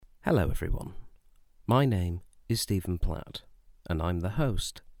Hello everyone, my name is Stephen Platt, and I'm the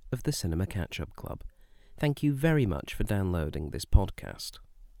host of the Cinema Catch-Up Club. Thank you very much for downloading this podcast.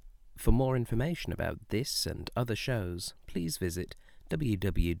 For more information about this and other shows, please visit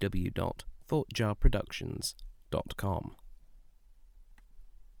www.thoughtjarproductions.com.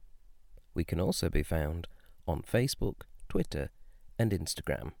 We can also be found on Facebook, Twitter, and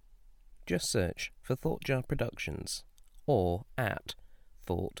Instagram. Just search for Thought Jar Productions or at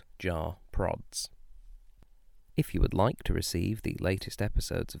Thought Jar Prods. If you would like to receive the latest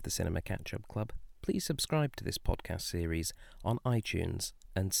episodes of the Cinema Catch-Up Club, please subscribe to this podcast series on iTunes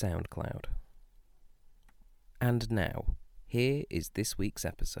and SoundCloud. And now, here is this week's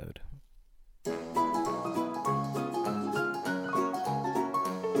episode.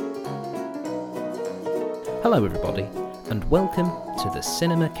 Hello everybody, and welcome to the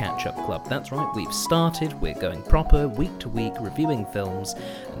Cinema Catch-Up Club. That's right, we've started, we're going proper, week to week, reviewing films,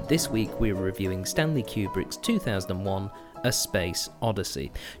 and this week we're reviewing Stanley Kubrick's 2001 A Space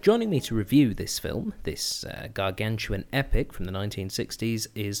Odyssey. Joining me to review this film, this gargantuan epic from the 1960s,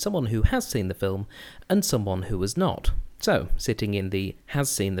 is someone who has seen the film and someone who has not. So, sitting in the has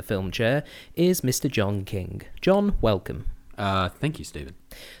seen the film chair is Mr. John King. John, welcome. Thank you, Stephen.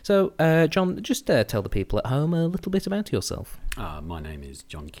 So, John, just tell the people at home a little bit about yourself. My name is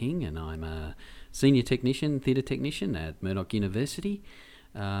John King, and I'm a senior theatre technician at Murdoch University.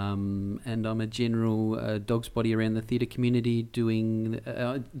 And I'm a general dog's body around the theatre community, doing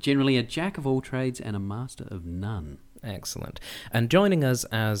generally a jack of all trades and a master of none. Excellent. And joining us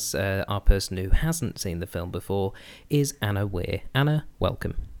as our person who hasn't seen the film before is Anna Weir. Anna,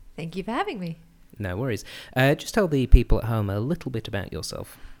 welcome. Thank you for having me. No worries. Just tell the people at home a little bit about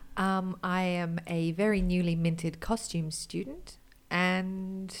yourself. I am a very newly minted costume student,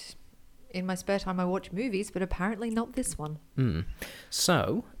 and in my spare time I watch movies, but apparently not this one.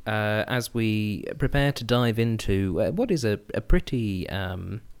 So, as we prepare to dive into what is a pretty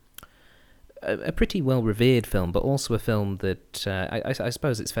well-revered film, but also a film that I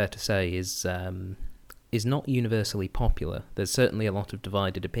suppose it's fair to say is not universally popular. There's certainly a lot of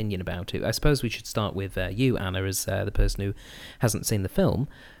divided opinion about it. I suppose we should start with you, Anna, as the person who hasn't seen the film.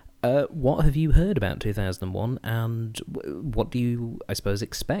 What have you heard about 2001, and what do you, I suppose,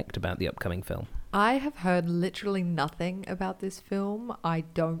 expect about the upcoming film? I have heard literally nothing about this film. I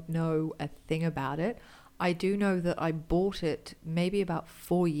don't know a thing about it. I do know that I bought it maybe about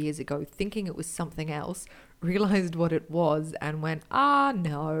 4 years ago, thinking it was something else, realized what it was, and went,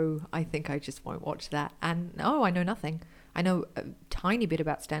 no, I think I just won't watch that. And no, I know nothing. I know a tiny bit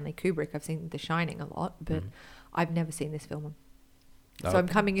about Stanley Kubrick. I've seen The Shining a lot, but I've never seen this film. So I'm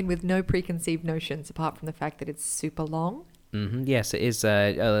coming in with no preconceived notions, apart from the fact that it's super long. Mm-hmm. Yes, it is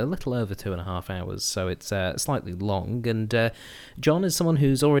a little over 2.5 hours, so it's slightly long. And John, as someone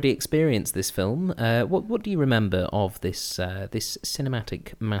who's already experienced this film, what do you remember of this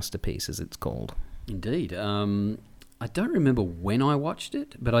cinematic masterpiece, as it's called? Indeed. I don't remember when I watched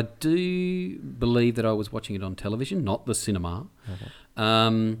it, but I do believe that I was watching it on television, not the cinema. Okay.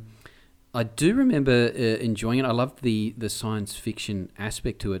 I do remember enjoying it. I loved the science fiction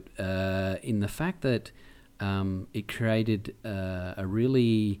aspect to it, in the fact that it created a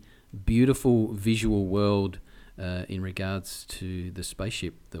really beautiful visual world in regards to the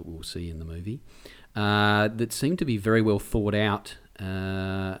spaceship that we'll see in the movie, that seemed to be very well thought out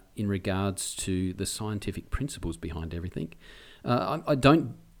in regards to the scientific principles behind everything.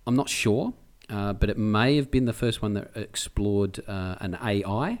 I'm not sure, but it may have been the first one that explored an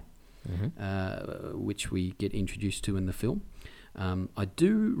AI, which we get introduced to in the film. I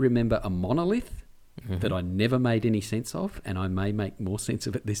do remember a monolith that I never made any sense of, and I may make more sense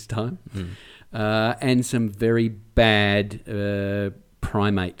of it this time, and some very bad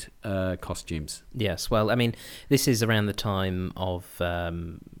primate costumes. Yes, well, I mean, this is around the time of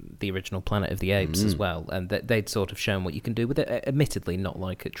the original Planet of the Apes as well, and they'd sort of shown what you can do with it, admittedly not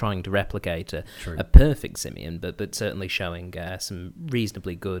like trying to replicate a perfect simian, but certainly showing some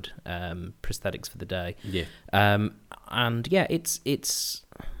reasonably good prosthetics for the day. Yeah. And yeah, it's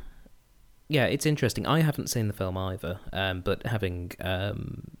interesting. I haven't seen the film either, but having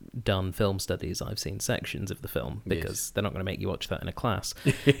done film studies, I've seen sections of the film, because they're not going to make you watch that in a class,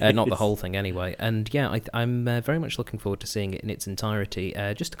 not the whole thing anyway. And yeah, I'm very much looking forward to seeing it in its entirety.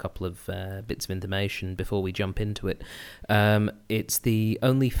 Just a couple of bits of information before we jump into it. It's the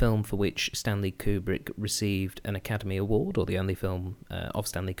only film for which Stanley Kubrick received an Academy Award, or the only film of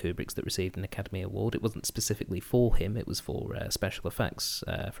Stanley Kubrick's that received an Academy Award. It wasn't specifically for him, it was for special effects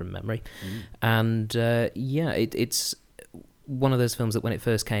from memory. And it's one of those films that when it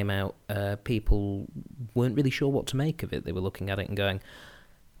first came out, people weren't really sure what to make of it. They were looking at it and going,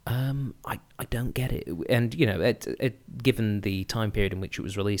 I don't get it. And, given the time period in which it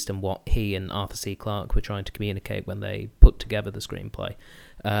was released and what he and Arthur C. Clarke were trying to communicate when they put together the screenplay,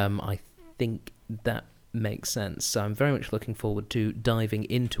 I think that makes sense. So I'm very much looking forward to diving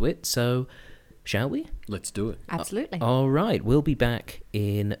into it. So, shall we? Let's do it. Absolutely. All right. We'll be back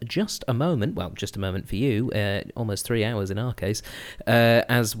in just a moment. Well, just a moment for you. Almost 3 hours in our case.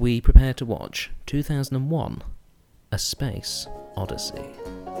 As we prepare to watch 2001, A Space Odyssey.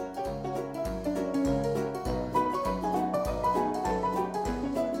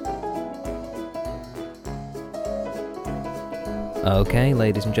 Okay,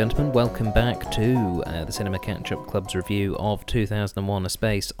 ladies and gentlemen, welcome back to the Cinema Catch-Up Club's review of 2001 A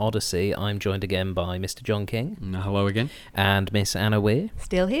Space Odyssey. I'm joined again by Mr. John King. Hello again. And Miss Anna Weir.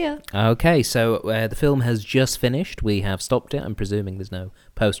 Still here. Okay, so the film has just finished. We have stopped it. I'm presuming there's no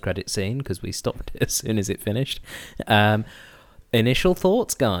post-credit scene because we stopped it as soon as it finished. Initial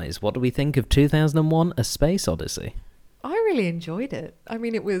thoughts, guys. What do we think of 2001 A Space Odyssey? I really enjoyed it. I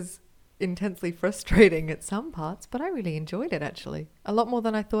mean, it was intensely frustrating at some parts, but I really enjoyed it, actually. A lot more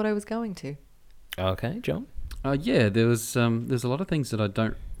than I thought I was going to. Okay, John? Yeah, there's a lot of things that I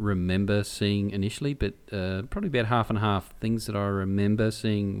don't remember seeing initially, but probably about half and half things that I remember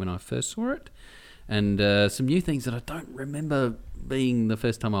seeing when I first saw it, and some new things that I don't remember being the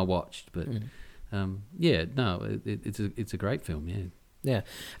first time I watched. But it's a great film, yeah. Yeah,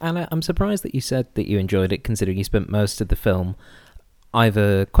 and I'm surprised that you said that you enjoyed it, considering you spent most of the film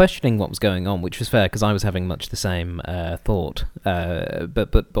either questioning what was going on, which was fair because I was having much the same thought,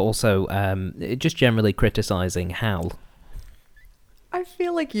 but also just generally criticising Hal. I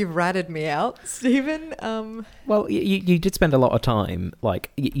feel like you've ratted me out, Stephen. Well, you did spend a lot of time,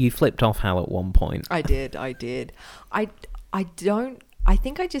 like, you flipped off Hal at one point. I did. I think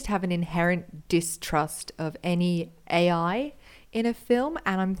I just have an inherent distrust of any AI in a film,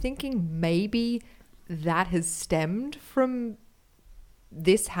 and I'm thinking maybe that has stemmed from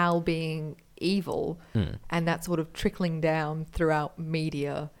this Hal being evil and that sort of trickling down throughout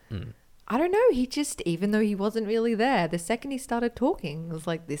media. I don't know, he just, even though he wasn't really there, the second he started talking, it was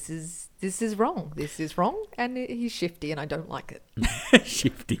like, this is wrong, and he's shifty and I don't like it.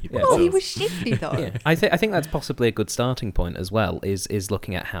 Shifty. Yeah, well, he was shifty though. Yeah. I think that's possibly a good starting point as well, is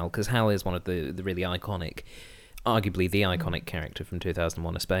looking at Hal, because Hal is one of the really iconic, arguably the iconic character from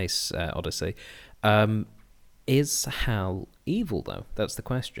 2001 A Space Odyssey. Is Hal evil, though? That's the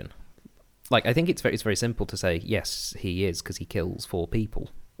question. Like, I think it's very simple to say, yes, he is, because he kills 4 people.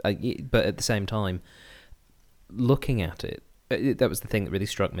 But at the same time, looking at it, that was the thing that really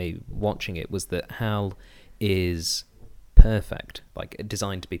struck me watching it, was that Hal is perfect, like,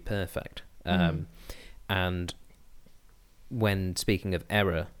 designed to be perfect. And when speaking of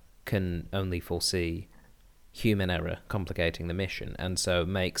error, can only foresee human error complicating the mission, and so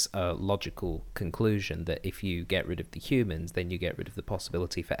makes a logical conclusion that if you get rid of the humans, then you get rid of the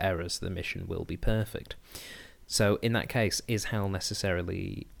possibility for errors, so the mission will be perfect. So in that case, is Hal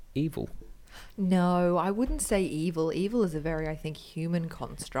necessarily evil? No, I wouldn't say evil. Evil is a very, I think, human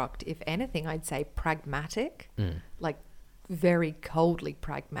construct. If anything, I'd say pragmatic, like very coldly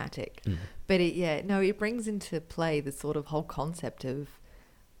pragmatic. But it brings into play the sort of whole concept of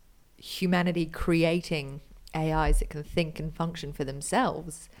humanity creating AIs that can think and function for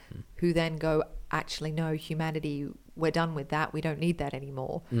themselves, who then go, actually, no, humanity, we're done with that. We don't need that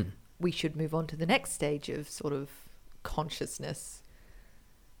anymore. We should move on to the next stage of sort of consciousness.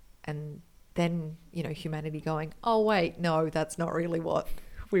 And then, humanity going, oh, wait, no, that's not really what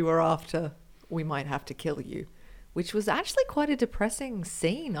we were after. We might have to kill you. Which was actually quite a depressing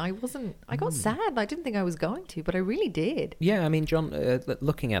scene. I got sad. I didn't think I was going to, but I really did. Yeah, I mean, John,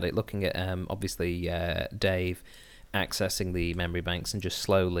 looking at obviously Dave accessing the memory banks and just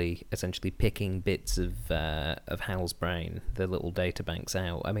slowly, essentially picking bits of Hal's brain, the little data banks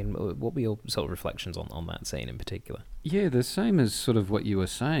out. I mean, what were your sort of reflections on that scene in particular? Yeah, the same as sort of what you were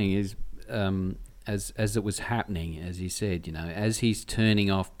saying is, as it was happening, as you said, as he's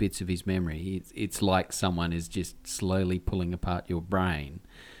turning off bits of his memory, it's like someone is just slowly pulling apart your brain,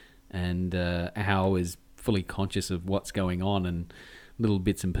 and Hal is fully conscious of what's going on, and little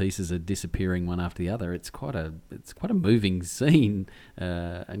bits and pieces are disappearing one after the other. It's quite a moving scene,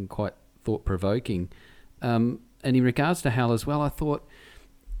 and quite thought provoking. And in regards to Hal as well, I thought,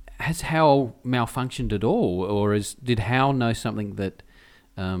 has Hal malfunctioned at all, or did Hal know something that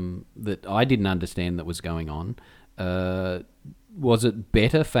I didn't understand that was going on? Was it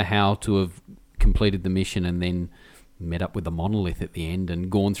better for Hal to have completed the mission and then met up with the monolith at the end and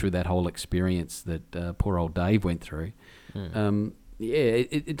gone through that whole experience that poor old Dave went through?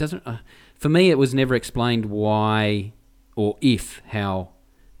 It doesn't... for me, it was never explained why or if Hal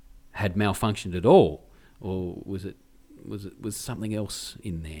had malfunctioned at all, or was something else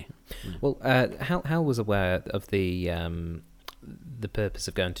in there? Well, Hal was aware of the purpose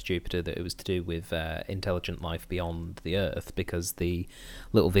of going to Jupiter, that it was to do with intelligent life beyond the Earth, because the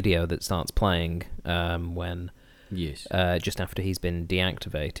little video that starts playing when just after he's been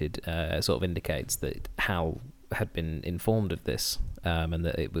deactivated sort of indicates that Hal had been informed of this, and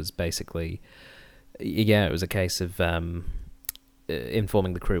that it was basically, it was a case of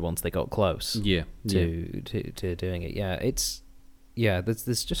informing the crew once they got close to doing it.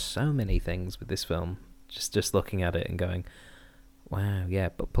 There's just so many things with this film, just looking at it and going, wow,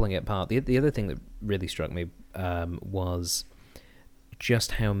 but pulling it apart. The other thing that really struck me was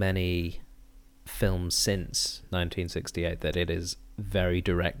just how many films since 1968 that it is very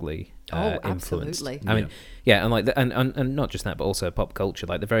directly influenced. Absolutely. I mean, and not just that, but also pop culture.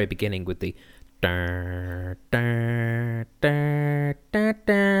 Like the very beginning with the and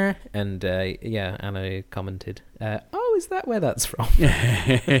Anna commented, "Oh, is that where that's from?"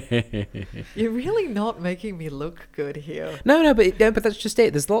 You're really not making me look good here. No, but that's just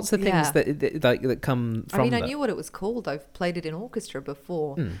it. There's lots of things that come from. I mean, that. I knew what it was called. I've played it in orchestra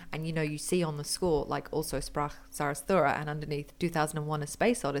before, and you see on the score like also Sprach Zarathustra and underneath 2001: A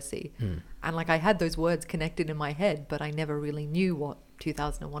Space Odyssey, and like I had those words connected in my head, but I never really knew what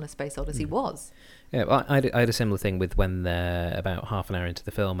 2001: A Space Odyssey was. Yeah, well, I had a similar thing with when they're about half an hour into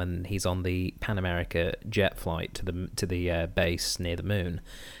the film and he's on the Pan America jet flight to the base near the moon,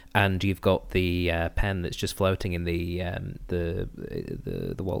 and you've got the pen that's just floating in the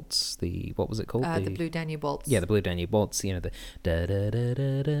waltz. What was it called? The Blue Danube Waltz. Yeah, the Blue Danube Waltz. You know, the da da da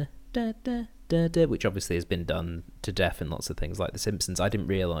da da da da. Which obviously has been done to death in lots of things like The Simpsons. I didn't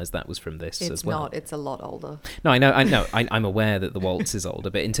realise that was from this as well. It's not. It's a lot older. No, I know. I'm aware that the waltz is older,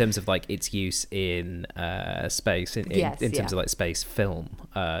 but in terms of like its use in space, in terms of like space film,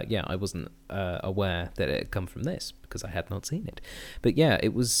 I wasn't aware that it had come from this because I had not seen it. But yeah,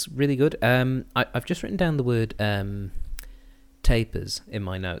 it was really good. I've just written down the word tapers in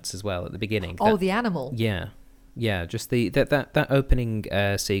my notes as well at the beginning. Oh, the animal. Yeah, just that opening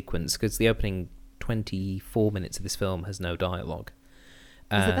sequence, because the opening 24 minutes of this film has no dialogue.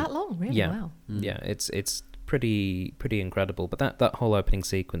 Is it that long? Really? Yeah, Wow. Yeah, it's pretty incredible. But that whole opening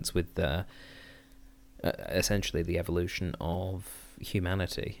sequence with essentially the evolution of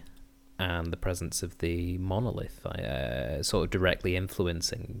humanity and the presence of the monolith, sort of directly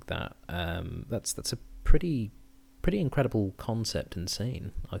influencing that. That's a pretty incredible concept and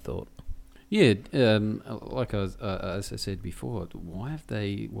scene, I thought. Yeah, like as I said before, why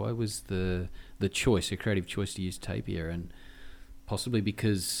was the choice, a creative choice to use tapir, and possibly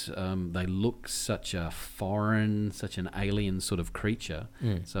because they look such a foreign, such an alien sort of creature.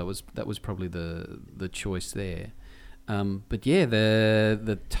 So that was probably the choice there. But yeah,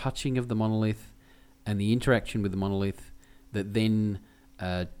 the touching of the monolith and the interaction with the monolith that then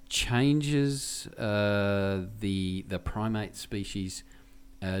changes the primate species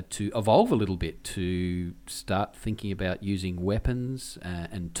to evolve a little bit, to start thinking about using weapons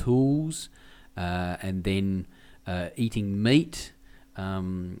and tools, and then eating meat.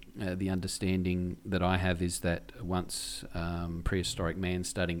 The understanding that I have is that once prehistoric man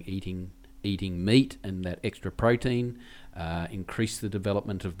starting eating meat and that extra protein increased the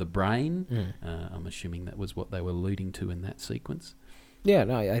development of the brain. I'm assuming that was what they were alluding to in that sequence. Yeah,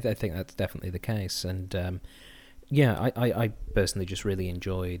 no, I think that's definitely the case, and I personally just really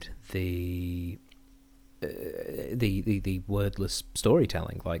enjoyed the wordless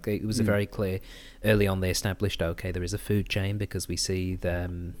storytelling. Like it was a very clear. Early on, they established there is a food chain because we see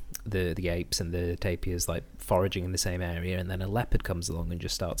the apes and the tapirs like foraging in the same area, and then a leopard comes along and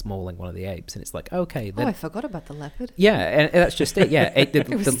just starts mauling one of the apes, and it's like okay. Then, I forgot about the leopard. Yeah, and that's just it. Yeah, it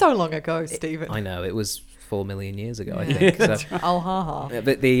was so long ago, Stephen. I know it was 4 million years ago, I think. So, oh, ha ha.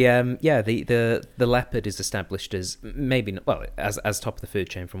 But the leopard is established as maybe not, well, as top of the food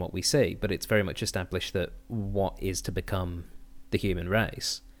chain from what we see, but it's very much established that what is to become the human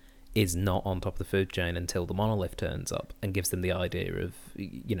race is not on top of the food chain until the monolith turns up and gives them the idea of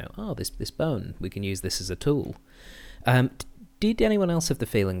this bone, we can use this as a tool. Did anyone else have the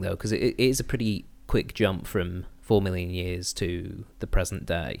feeling though, because it is a pretty quick jump from 4 million years to the present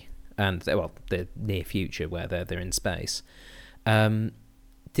day? And the near future where they're in space. Did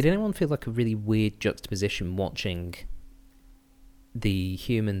anyone feel like a really weird juxtaposition watching the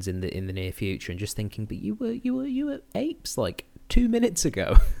humans in the near future and just thinking, but you were apes like 2 minutes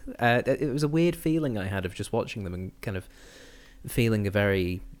ago? It was a weird feeling I had of just watching them and kind of feeling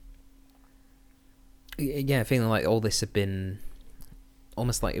feeling like all this had been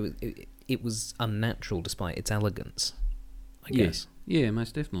almost like it was unnatural despite its elegance. I guess. Yeah,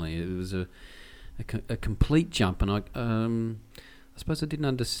 most definitely. It was a complete jump, and I suppose I didn't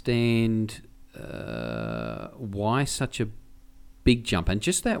understand why such a big jump, and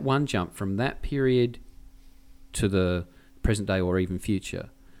just that one jump from that period to the present day or even future.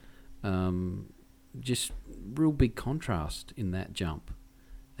 Just real big contrast in that jump.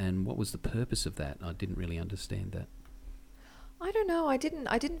 And what was the purpose of that? I didn't really understand that. I don't know. I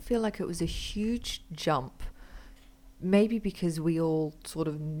didn't feel like it was a huge jump. Maybe because we all sort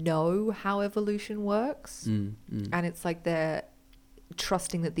of know how evolution works. And it's like they're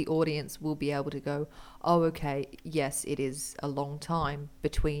trusting that the audience will be able to go, oh, okay, yes, it is a long time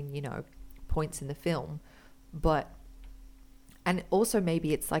between, points in the film. And also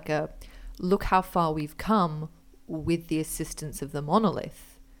maybe it's like a, look how far we've come with the assistance of the monolith.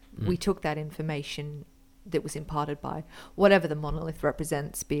 We took that information that was imparted by whatever the monolith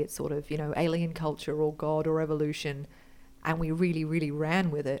represents, be it sort of, alien culture or God or evolution, and we really, really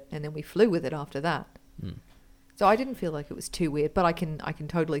ran with it, and then we flew with it after that. So I didn't feel like it was too weird, but I can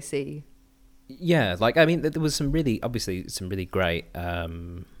totally see. Yeah, there was some really great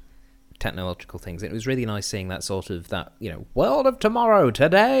technological things. It was really nice seeing that sort of world of tomorrow,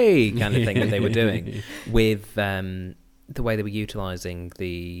 today kind of thing that they were doing with the way they were utilising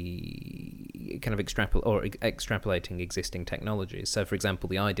the kind of extrapolating existing technologies. So, for example,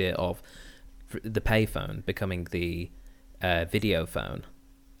 the idea of the payphone becoming the video phone.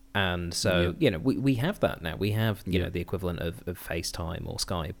 And so, we have that now. We have, the equivalent of FaceTime or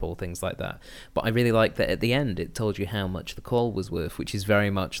Skype or things like that. But I really like that at the end, it told you how much the call was worth, which is very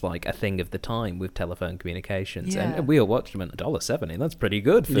much like a thing of the time with telephone communications. Yeah. And we all watched them at $1.70. That's pretty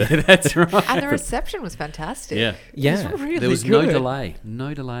good. That's right. And the reception was fantastic. Yeah. It was really there was good.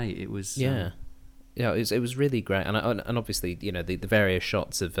 no delay. It was... Yeah, it was really great. And obviously, the various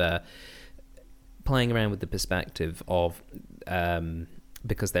shots of playing around with the perspective of...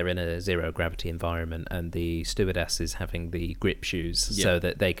 because they're in a zero-gravity environment and the stewardess is having the grip shoes so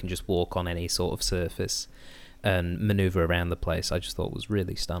that they can just walk on any sort of surface and manoeuvre around the place, I just thought was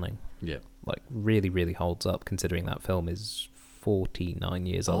really stunning. Yeah. Like, really, really holds up, considering that film is 49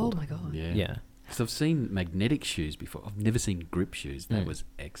 years old. Oh, my God. Yeah. Because I've seen magnetic shoes before. I've never seen grip shoes. That was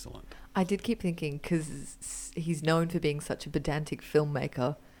excellent. I did keep thinking, because he's known for being such a pedantic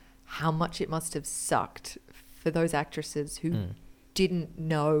filmmaker, how much it must have sucked for those actresses who... didn't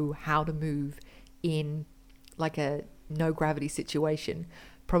know how to move in like a no gravity situation,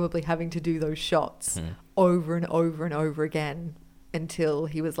 probably having to do those shots over and over and over again until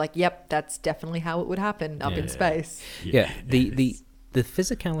he was like, yep, that's definitely how it would happen up in space. The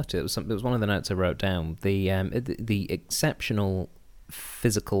physicality, it was one of the notes I wrote down, the exceptional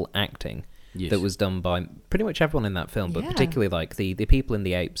physical acting that was done by pretty much everyone in that film, but particularly like the people in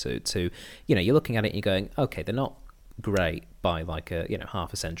the ape suits who, you're looking at it and you're going, okay, they're not great by like a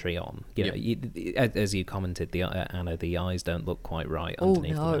half a century on. As you commented, Anna, the eyes don't look quite right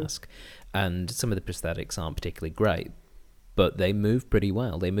underneath the mask, and some of the prosthetics aren't particularly great, but they move pretty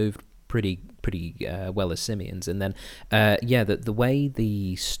well. They moved pretty well as simians. And then the way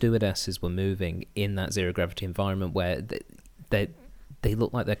the stewardesses were moving in that zero gravity environment, where they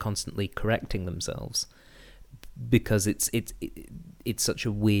look like they're constantly correcting themselves because it's such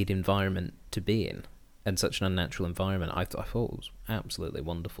a weird environment to be in. And such an unnatural environment, I thought it was absolutely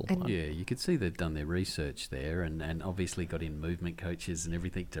wonderful. And you could see they've done their research there and obviously got in movement coaches and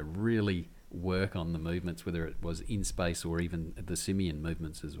everything to really work on the movements, whether it was in space or even the simian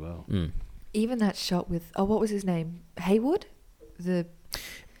movements as well. Even that shot with, what was his name? Haywood?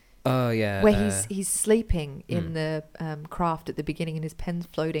 Where he's sleeping in the craft at the beginning and his pen's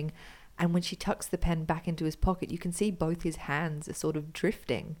floating. And when she tucks the pen back into his pocket, you can see both his hands are sort of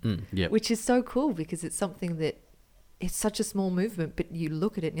drifting, which is so cool because it's something that it's such a small movement, but you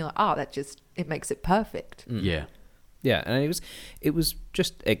look at it and you're like, it makes it perfect. Yeah, and it was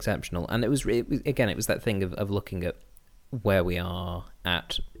just exceptional. And it was that thing of looking at where we are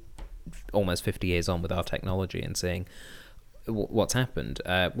at almost 50 years on with our technology and seeing what's happened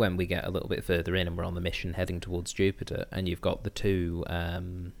when we get a little bit further in and we're on the mission heading towards Jupiter, and you've got the two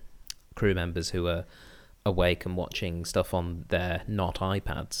crew members who are awake and watching stuff on their not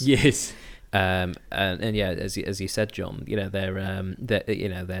iPads. Yes. And as you said, John, they're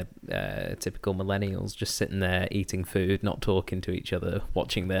typical millennials just sitting there eating food, not talking to each other,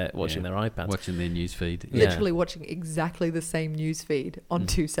 watching their iPads, watching their news feed, literally watching exactly the same news feed on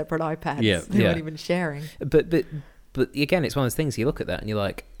two separate iPads. They weren't even sharing. But again, it's one of those things you look at that and you're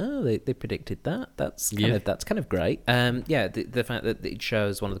like, oh, they predicted that. That's kind of great. The fact that it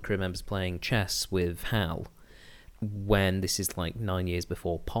shows one of the crew members playing chess with Hal when this is like 9 years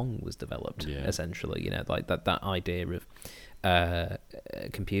before Pong was developed, essentially. Like that idea of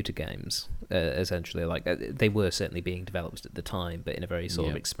computer games, essentially. Like they were certainly being developed at the time, but in a very sort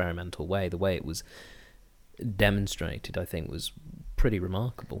of experimental way. The way it was demonstrated, I think, was pretty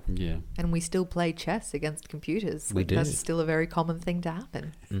remarkable. Yeah. And we still play chess against computers. We do. That's still a very common thing to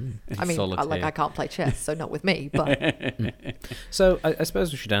happen. I mean, Solitaire. I can't play chess, so not with me, but... So I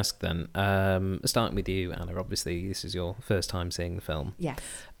suppose we should ask then, starting with you, Anna, obviously this is your first time seeing the film. Yes.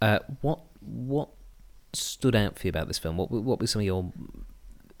 What stood out for you about this film? What were some of your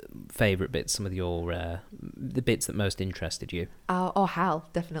favourite bits, some of your the bits that most interested you? Hal,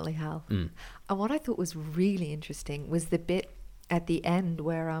 definitely Hal. And what I thought was really interesting was the bit at the end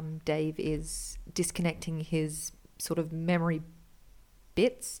where Dave is disconnecting his sort of memory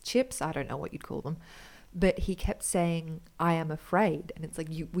chips, I don't know what you'd call them, but he kept saying, I am afraid. And it's like,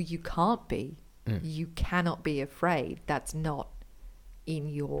 you can't be. You cannot be afraid. That's not in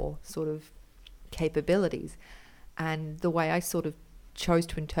your sort of capabilities. And the way I sort of chose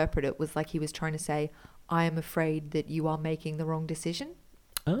to interpret it was like he was trying to say, I am afraid that you are making the wrong decision.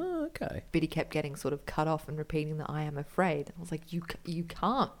 Oh, okay. But he kept getting sort of cut off and repeating that I am afraid. And I was like, you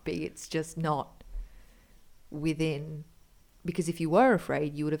can't be. It's just not within. Because if you were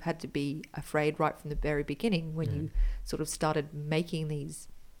afraid, you would have had to be afraid right from the very beginning when you sort of started making these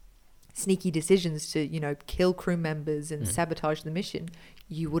sneaky decisions to, kill crew members and sabotage the mission.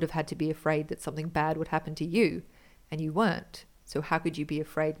 You would have had to be afraid that something bad would happen to you, and you weren't. So how could you be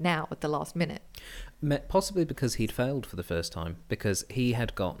afraid now at the last minute? Possibly because he'd failed for the first time, because he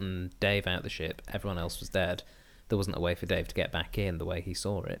had gotten Dave out of the ship, everyone else was dead. There wasn't a way for Dave to get back in the way he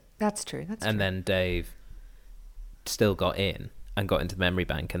saw it. That's true. And then Dave still got in and got into the memory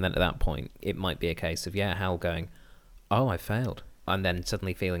bank, and then at that point it might be a case of Hal going, oh, I failed, and then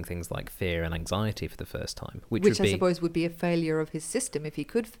suddenly feeling things like fear and anxiety for the first time, which I suppose would be a failure of his system if he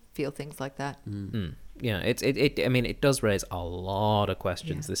could feel things like that. Yeah, it does raise a lot of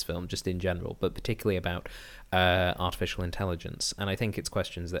questions, this film, just in general, but particularly about artificial intelligence. And I think it's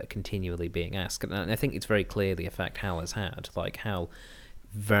questions that are continually being asked. And I think it's very clear the effect Hal has had. Like, Hal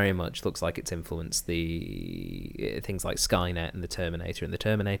very much looks like it's influenced the things like Skynet and the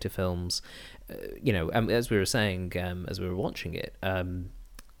Terminator films. As we were saying, as we were watching it,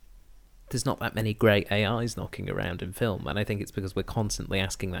 there's not that many great AIs knocking around in film, and I think it's because we're constantly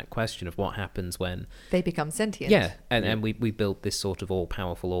asking that question of what happens when they become sentient. Yeah, and we build this sort of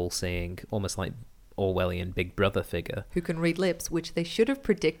all-powerful, all-seeing, almost like Orwellian Big Brother figure who can read lips, which they should have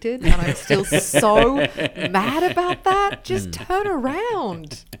predicted, and I'm still so mad about that. Just turn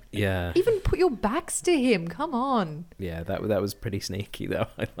around. Yeah. Even put your backs to him. Come on. Yeah, that was pretty sneaky though.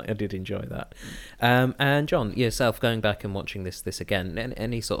 I did enjoy that. And John, yourself going back and watching this again,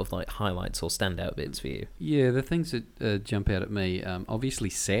 any sort of like highlights or standout bits for you? Yeah, the things that jump out at me, obviously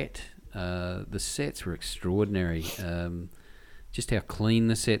the sets were extraordinary. Just how clean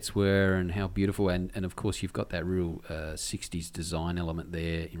the sets were and how beautiful, and of course you've got that real 60s design element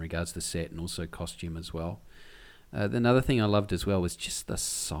there in regards to set and also costume as well. Another thing I loved as well was just the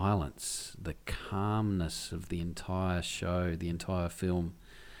silence, the calmness of the entire show, the entire film,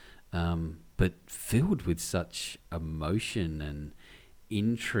 but filled with such emotion and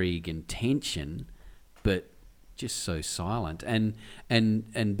intrigue and tension, but just so silent and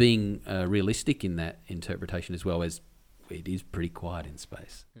being realistic in that interpretation as well, as it is pretty quiet in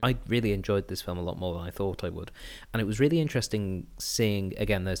space. I really enjoyed this film a lot more than I thought I would. And it was really interesting seeing,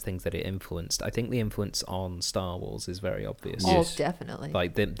 again, those things that it influenced. I think the influence on Star Wars is very obvious. Oh, yes. Definitely.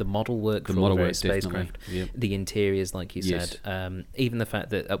 Like the model work for all the various spacecraft, yep. The interiors, like you said. Even the fact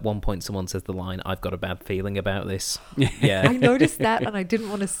that at one point someone says the line, I've got a bad feeling about this. Yeah. I noticed that and I didn't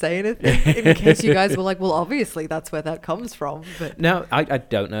want to say anything in case you guys were like, well, obviously that's where that comes from. But no, I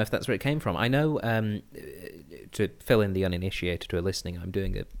don't know if that's where it came from. I know... to fill in the uninitiated who are listening, I'm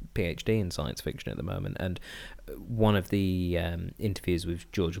doing a PhD in science fiction at the moment, and one of the interviews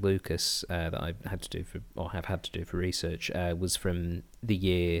with George Lucas that I had to do have had to do for research was from the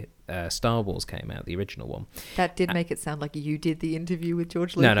year Star Wars came out, the original one. That did make it sound like you did the interview with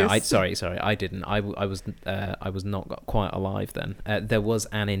George Lucas. No, sorry, I didn't. I was not quite alive then. There was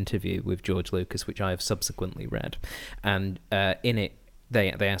an interview with George Lucas which I have subsequently read, and in it they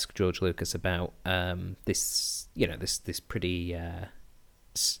asked George Lucas about this pretty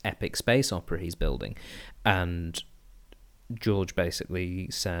epic space opera he's building, and George basically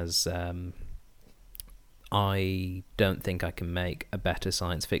says, I don't think I can make a better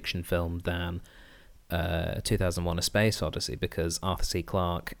science fiction film than 2001: A Space Odyssey, because Arthur C.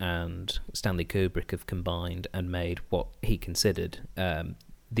 Clarke and Stanley Kubrick have combined and made what he considered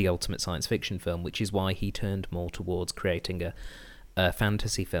the ultimate science fiction film, which is why he turned more towards creating a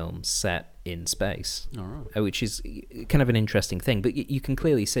fantasy film set in space, All right. which is kind of an interesting thing. But you can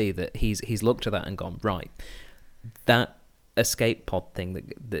clearly see that he's looked at that and gone, right, that escape pod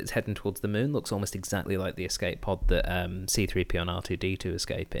thing that's heading towards the moon looks almost exactly like the escape pod that C-3PO and R2-D2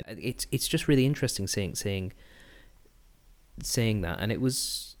 escape in. It's just really interesting seeing that, and it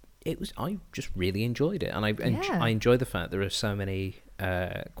was I just really enjoyed it, and I enjoy the fact there are so many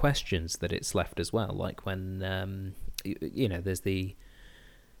questions that it's left as well, like when there's the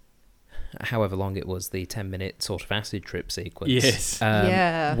however long it was, the 10-minute sort of acid trip sequence. Yes.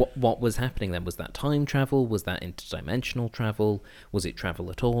 What was happening then? Was that time travel? Was that interdimensional travel? Was it travel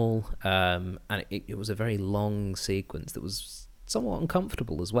at all? And it was a very long sequence that was somewhat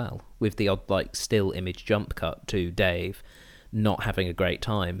uncomfortable as well, with the odd like still image jump cut to Dave not having a great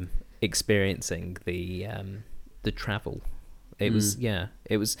time experiencing the travel.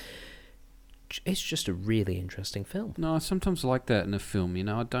 It's just a really interesting film. No, I sometimes like that in a film.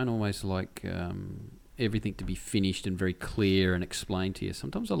 I don't always like everything to be finished and very clear and explained to you.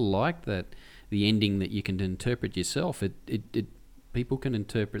 Sometimes I like that the ending that you can interpret yourself. People can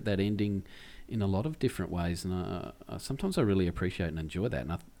interpret that ending in a lot of different ways, and sometimes I really appreciate and enjoy that,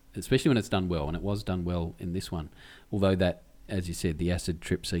 and especially when it's done well, and it was done well in this one. Although that, as you said, the acid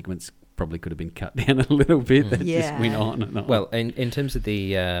trip sequence probably could have been cut down a little bit. That just went on and on. Well, in terms of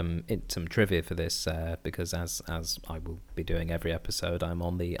the some trivia for this, because as I will be doing every episode, I'm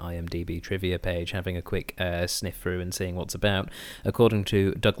on the IMDb trivia page having a quick sniff through and seeing what's about. According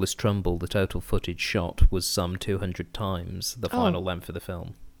to Douglas Trumbull, the total footage shot was some 200 times the final length of the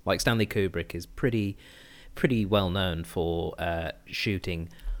film. Like, Stanley Kubrick is pretty well known for shooting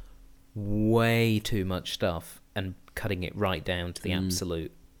way too much stuff and cutting it right down to the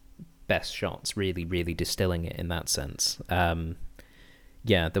absolute best shots, really, really distilling it in that sense. There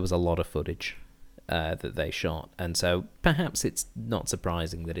was a lot of footage that they shot, and so perhaps it's not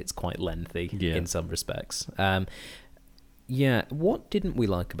surprising that it's quite lengthy in some respects. What didn't we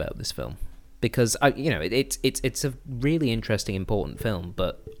like about this film? Because it's a really interesting, important film,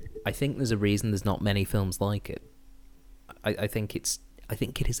 but I think there's a reason there's not many films like it. I think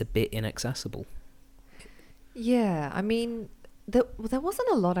it is a bit inaccessible. Yeah, I mean, there wasn't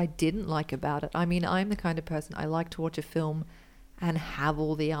a lot I didn't like about it. I mean, I'm the kind of person, I like to watch a film and have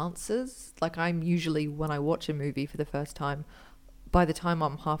all the answers. Like, I'm usually, when I watch a movie for the first time, by the time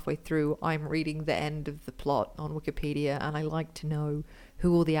I'm halfway through, I'm reading the end of the plot on Wikipedia, and I like to know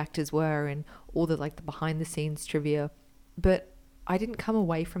who all the actors were and all the behind-the-scenes trivia. But I didn't come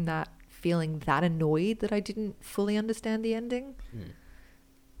away from that feeling that annoyed that I didn't fully understand the ending.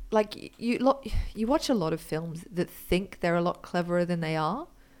 Like, you watch a lot of films that think they're a lot cleverer than they are,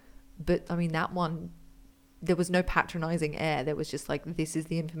 but I mean, that one, there was no patronizing air. There was just like, this is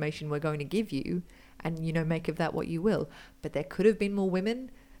the information we're going to give you, and make of that what you will. But there could have been more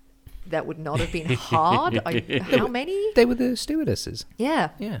women. That would not have been hard. How many? They were the stewardesses. Yeah,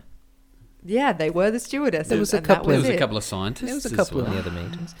 they were the stewardesses. There was a couple of scientists. There was a couple in the other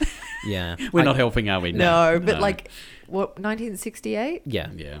meetings. Yeah, we're not helping, are we? No, but like, what, 1968?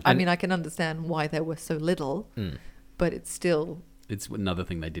 Yeah. I mean, I can understand why there were so little, but it's still. It's another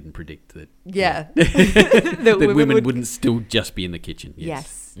thing they didn't predict that. Yeah, that women wouldn't still just be in the kitchen.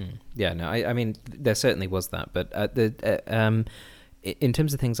 Yes. Yeah. No. I mean, there certainly was that, but in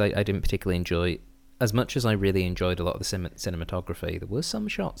terms of things I didn't particularly enjoy, as much as I really enjoyed a lot of the cinematography, there were some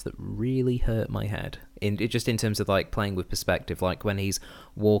shots that really hurt my head. In terms of like playing with perspective, like when he's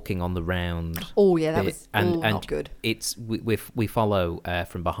walking on the round. Oh yeah, that was not good. It's we follow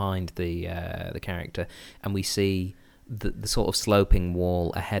from behind the character, and we see the sort of sloping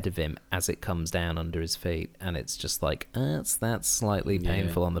wall ahead of him as it comes down under his feet, and it's just like that's slightly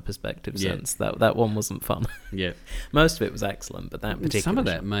painful on the perspective sense. That one wasn't fun. Yeah, most of it was excellent, but that particular some of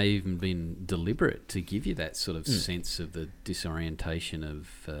that may even been deliberate to give you that sort of sense of the disorientation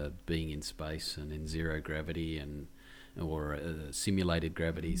of being in space and in zero gravity or simulated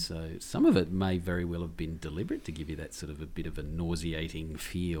gravity. So some of it may very well have been deliberate to give you that sort of a bit of a nauseating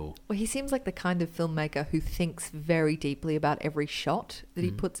feel. Well, he seems like the kind of filmmaker who thinks very deeply about every shot that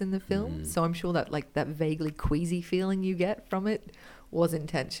he puts in the film. So I'm sure that that vaguely queasy feeling you get from it was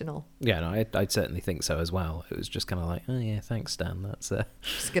intentional. Yeah, no, I'd certainly think so as well. It was just kind of like, oh yeah, thanks, Dan. That's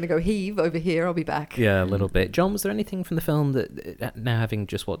just gonna go heave over here. I'll be back. Yeah, a little bit. John, was there anything from the film that, now having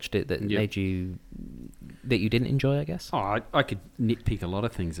just watched it, that made you that you didn't enjoy? I guess. Oh, I could nitpick a lot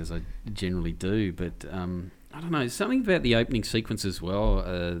of things, as I generally do, but I don't know. Something about the opening sequence as well.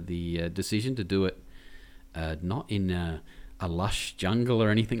 The decision to do it not in a lush jungle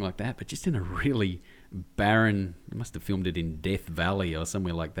or anything like that, but just in a really barren, they must have filmed it in Death Valley or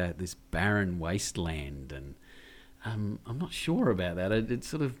somewhere like that, this barren wasteland, and I'm not sure about that. It's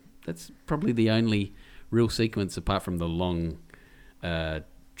sort of, that's probably the only real sequence apart from the long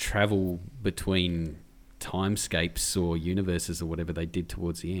travel between timescapes or universes or whatever they did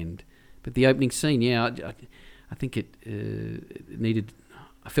towards the end. But the opening scene, I think it needed.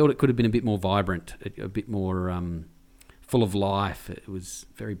 I felt it could have been a bit more vibrant, a bit more full of life. It was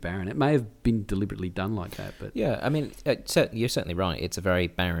very barren. It may have been deliberately done like that, but yeah, I mean, you're certainly right. It's a very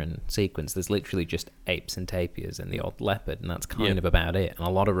barren sequence. There's literally just apes and tapirs and the odd leopard, and that's kind of about it. And a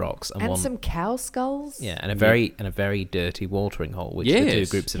lot of rocks and some cow skulls. Yeah, and a very dirty watering hole, which the two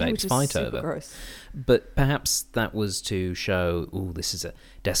groups of apes fight over. Gross. But perhaps that was to show, this is a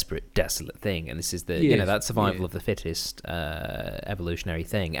desperate, desolate thing, and this is the that survival of the fittest evolutionary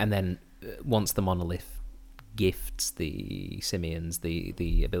thing. And then once the monolith gifts the simians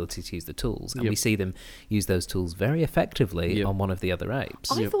the ability to use the tools, and we see them use those tools very effectively on one of the other apes.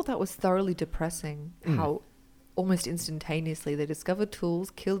 I thought that was thoroughly depressing, how almost instantaneously they discovered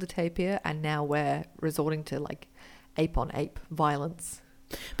tools, killed a tapir, and now we're resorting to like ape on ape violence.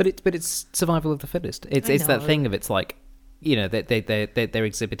 But it's survival of the fittest. It's that thing of, it's like, they're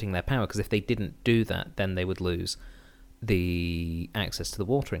exhibiting their power, because if they didn't do that, then they would lose the access to the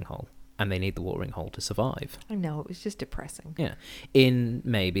watering hole. And they need the watering hole to survive. I know, it was just depressing. Yeah. In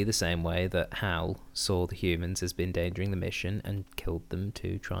maybe the same way that Hal saw the humans as endangering the mission and killed them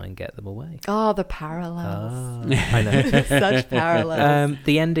to try and get them away. Oh, the parallels. I know. Such parallels.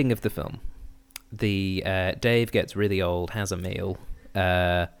 The ending of the film. Dave gets really old, has a meal,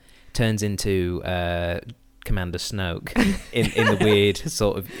 turns into Commander Snoke in the weird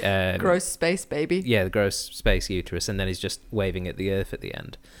sort of... gross space baby. Yeah, the gross space uterus, and then he's just waving at the Earth at the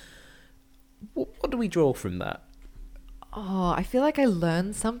end. What do we draw from that? Oh, I feel like I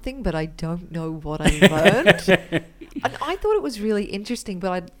learned something, but I don't know what I learned. And I thought it was really interesting,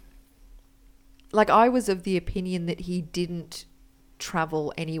 but I was of the opinion that he didn't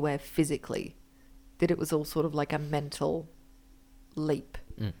travel anywhere physically, that it was all sort of like a mental leap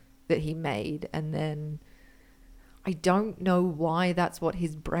that he made. And then I don't know why that's what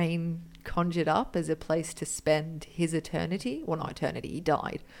his brain conjured up as a place to spend his eternity. Well, not eternity, he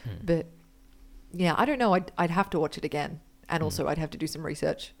died. But yeah, I don't know. I'd have to watch it again. And also I'd have to do some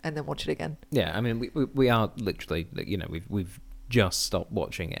research and then watch it again. Yeah, I mean, we are literally, we've just stopped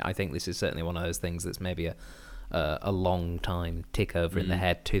watching it. I think this is certainly one of those things that's maybe a long time tick over in the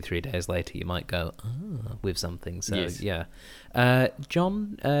head. 2-3 days later, you might go, with something. So, yes. Yeah.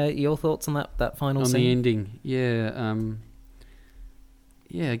 John, your thoughts on that final scene? On the ending, yeah.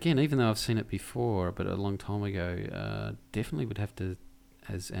 Again, even though I've seen it before, but a long time ago, definitely would have to,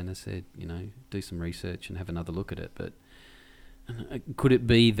 as Anna said, do some research and have another look at it. But could it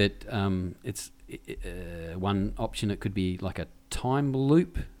be that it's one option? It could be like a time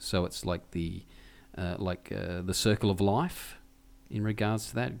loop, so it's like the circle of life in regards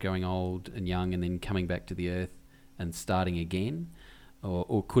to that, going old and young and then coming back to the Earth and starting again,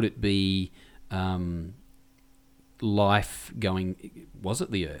 or could it be life going? Was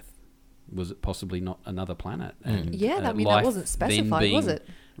it the Earth? Was it possibly not another planet? And, that wasn't specified, was it?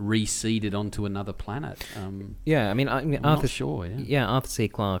 Reseeded onto another planet. I'm Arthur, not sure. Yeah, Arthur C.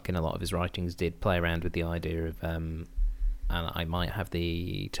 Clarke in a lot of his writings did play around with the idea of, and I might have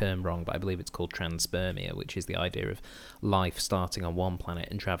the term wrong, but I believe it's called transpermia, which is the idea of life starting on one planet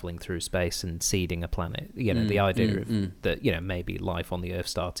and traveling through space and seeding a planet. The idea of that, maybe life on the Earth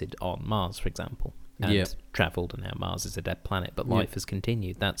started on Mars, for example, and travelled, and now Mars is a dead planet, but life has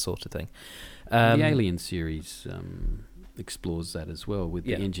continued, that sort of thing. The Alien series explores that as well with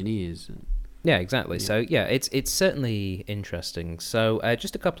the engineers. Yeah, exactly. Yeah. So, it's certainly interesting. So,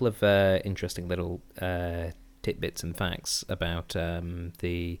 just a couple of interesting little tidbits and facts about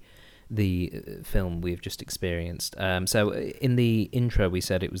the film we've just experienced. So, in the intro, we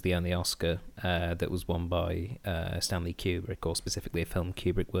said it was the only Oscar that was won by Stanley Kubrick, or specifically a film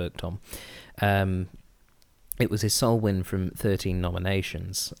Kubrick worked on. It was his sole win from 13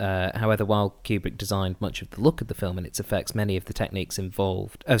 nominations. However, while Kubrick designed much of the look of the film and its effects, many of the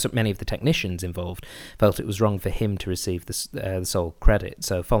technicians involved felt it was wrong for him to receive the sole credit.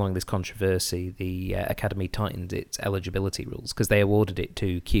 So, following this controversy, the Academy tightened its eligibility rules because they awarded it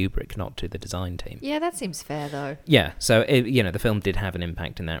to Kubrick, not to the design team. Yeah, that seems fair, though. Yeah, so the film did have an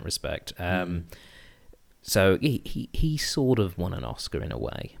impact in that respect. So he sort of won an Oscar in a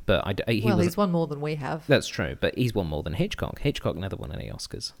way, but he's won more than we have. That's true, but he's won more than Hitchcock. Hitchcock never won any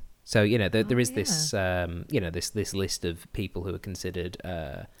Oscars. So there is this this list of people who are considered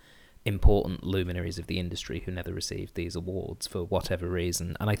important luminaries of the industry who never received these awards for whatever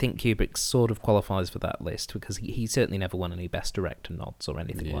reason, and I think Kubrick sort of qualifies for that list because he certainly never won any Best Director nods or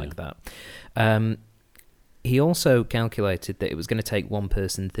anything like that. He also calculated that it was going to take one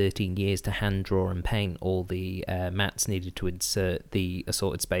person 13 years to hand draw and paint all the mats needed to insert the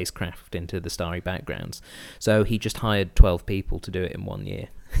assorted spacecraft into the starry backgrounds. So he just hired 12 people to do it in 1 year.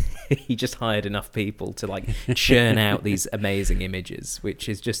 He just hired enough people to like churn out these amazing images, which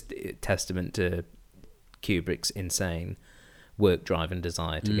is just a testament to Kubrick's insane work drive and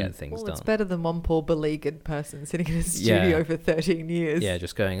desire to get things done. It's better than one poor beleaguered person sitting in a studio for 13 years. Yeah,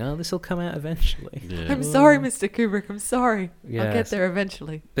 just going, oh, this will come out eventually. Yeah. I'm sorry, Mr. Kubrick, I'm sorry. Yes. I'll get there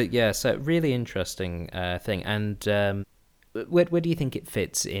eventually. But yeah, so really interesting thing. And where do you think it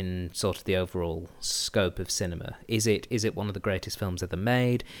fits in sort of the overall scope of cinema? Is it one of the greatest films ever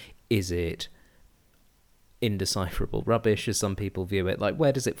made? Is it indecipherable rubbish, as some people view it? Like,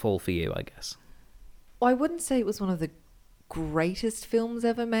 where does it fall for you, I guess? Well, I wouldn't say it was one of the greatest films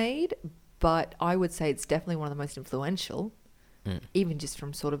ever made, but I would say it's definitely one of the most influential, even just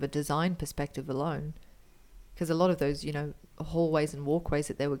from sort of a design perspective alone. Because a lot of those, hallways and walkways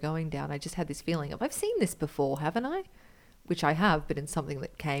that they were going down, I just had this feeling of, I've seen this before, haven't I? Which I have, but in something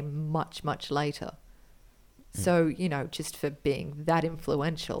that came much, much later. So, just for being that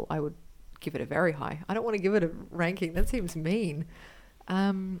influential, I would give it a very high. I don't want to give it a ranking. That seems mean.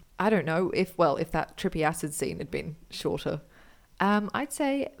 I don't know if that trippy acid scene had been shorter. I'd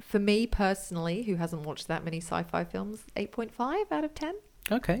say for me personally, who hasn't watched that many sci-fi films, 8.5 out of 10.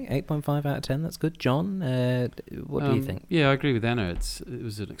 Okay, 8.5 out of 10. That's good. John, what do you think? Yeah, I agree with Anna. It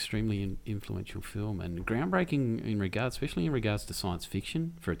was an extremely influential film and groundbreaking in regards, especially in regards to science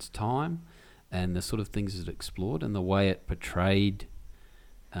fiction for its time and the sort of things it explored and the way it portrayed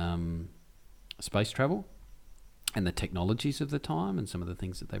space travel and the technologies of the time and some of the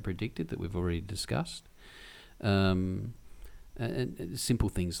things that they predicted that we've already discussed. And simple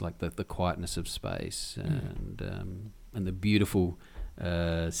things like the quietness of space and the beautiful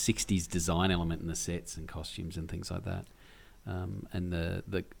 60s design element in the sets and costumes and things like that. And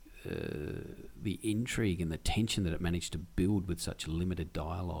the intrigue and the tension that it managed to build with such limited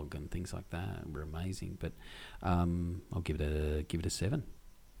dialogue and things like that were amazing. But I'll give it a 7.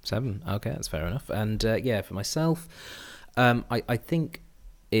 7. Okay, that's fair enough. And for myself, I think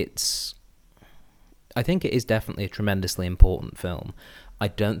it is definitely a tremendously important film. I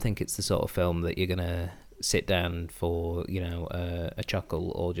don't think it's the sort of film that you're gonna sit down for, a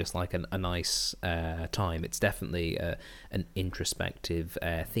chuckle or just like a nice time. It's definitely an introspective,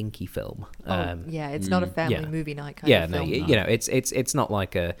 thinky film. It's not a family movie night kind of film. It's not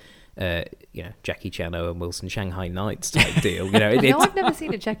like a Jackie Chan, Owen Wilson, Shanghai Nights type deal. I've never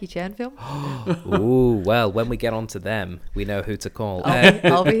seen a Jackie Chan film. Ooh, well, when we get onto them, we know who to call.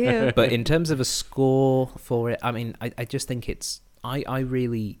 I'll be here. But in terms of a score for it, I mean, I just think I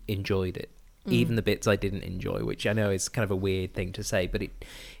really enjoyed it. Even the bits I didn't enjoy, which I know is kind of a weird thing to say, but it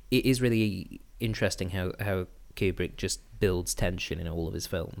is really interesting how Kubrick just builds tension in all of his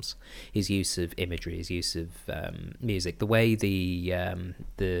films. His use of imagery, his use of music, the way the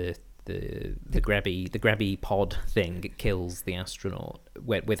grabby pod thing kills the astronaut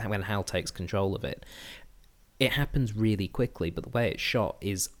when Hal takes control of it. It happens really quickly, but the way it's shot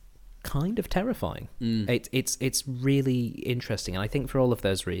is kind of terrifying. It's really interesting, and I think for all of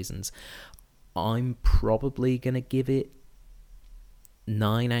those reasons, I'm probably gonna give it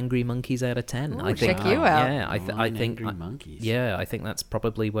 9 Angry Monkeys out of 10. Ooh, I think, check you out. Yeah, I think Angry Monkeys. Yeah, I think that's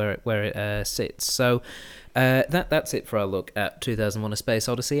probably where it sits. So that's it for our look at 2001: A Space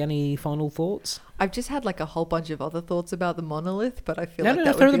Odyssey. Any final thoughts? I've just had like a whole bunch of other thoughts about the monolith, but I feel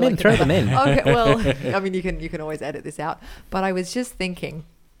throw them in. Throw them in. Okay, well, I mean, you can always edit this out. But I was just thinking,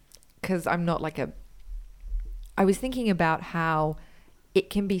 because I'm not like I was thinking about how it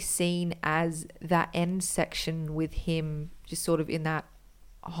can be seen as that end section with him just sort of in that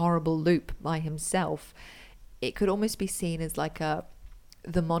horrible loop by himself. It could almost be seen as like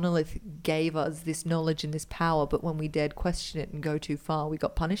the monolith gave us this knowledge and this power, but when we dared question it and go too far, we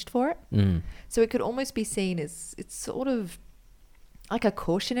got punished for it. So it could almost be seen as, it's sort of like a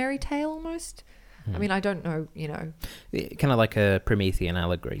cautionary tale almost. I mean, I don't know, kind of like a Promethean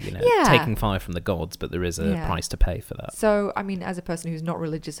allegory, taking fire from the gods, but there is a price to pay for that. So, I mean, as a person who's not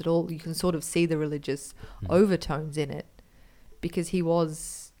religious at all, you can sort of see the religious overtones in it, because he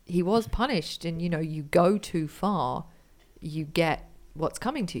was punished, and you go too far, you get what's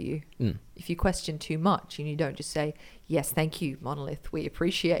coming to you. If you question too much and you don't just say, yes, thank you, monolith, we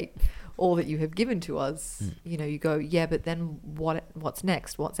appreciate all that you have given to us, you go, yeah, but then what's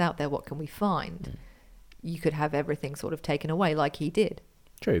next? What's out there? What can we find? You could have everything sort of taken away like he did.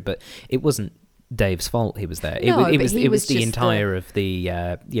 True, but it wasn't Dave's fault he was there. No, it was the entire of the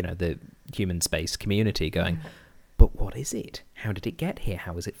the human space community going, but what is it? How did it get here?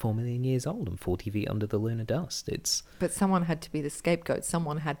 How is it 4 million years old and 40 feet under the lunar dust? But someone had to be the scapegoat.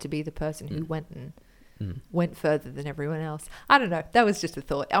 Someone had to be the person who went further than everyone else. I don't know. That was just a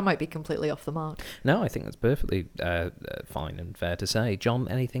thought. I might be completely off the mark. No, I think that's perfectly fine and fair to say. John,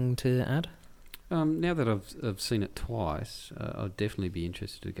 anything to add? Now that I've seen it twice, I'd definitely be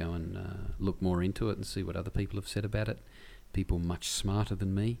interested to go and look more into it and see what other people have said about it. People much smarter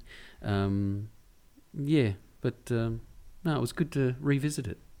than me. No, it was good to revisit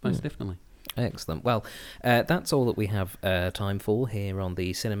it, most definitely. Excellent. Well, that's all that we have time for here on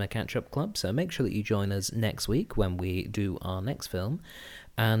the Cinema Catch-Up Club, so make sure that you join us next week when we do our next film.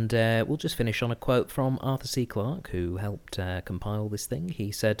 And we'll just finish on a quote from Arthur C. Clarke, who helped compile this thing.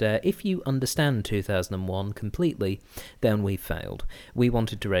 He said, if you understand 2001 completely, then we've failed. We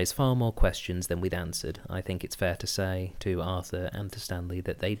wanted to raise far more questions than we'd answered. I think it's fair to say to Arthur and to Stanley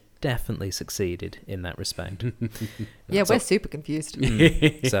that they definitely succeeded in that respect. Yeah, we're super confused.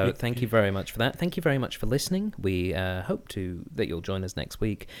 So thank you very much for that. Thank you very much for listening. We hope that you'll join us next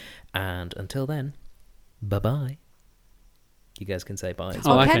week. And until then, bye-bye. You guys can say bye.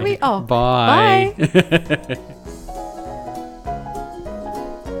 Oh, can we? Oh, bye. bye.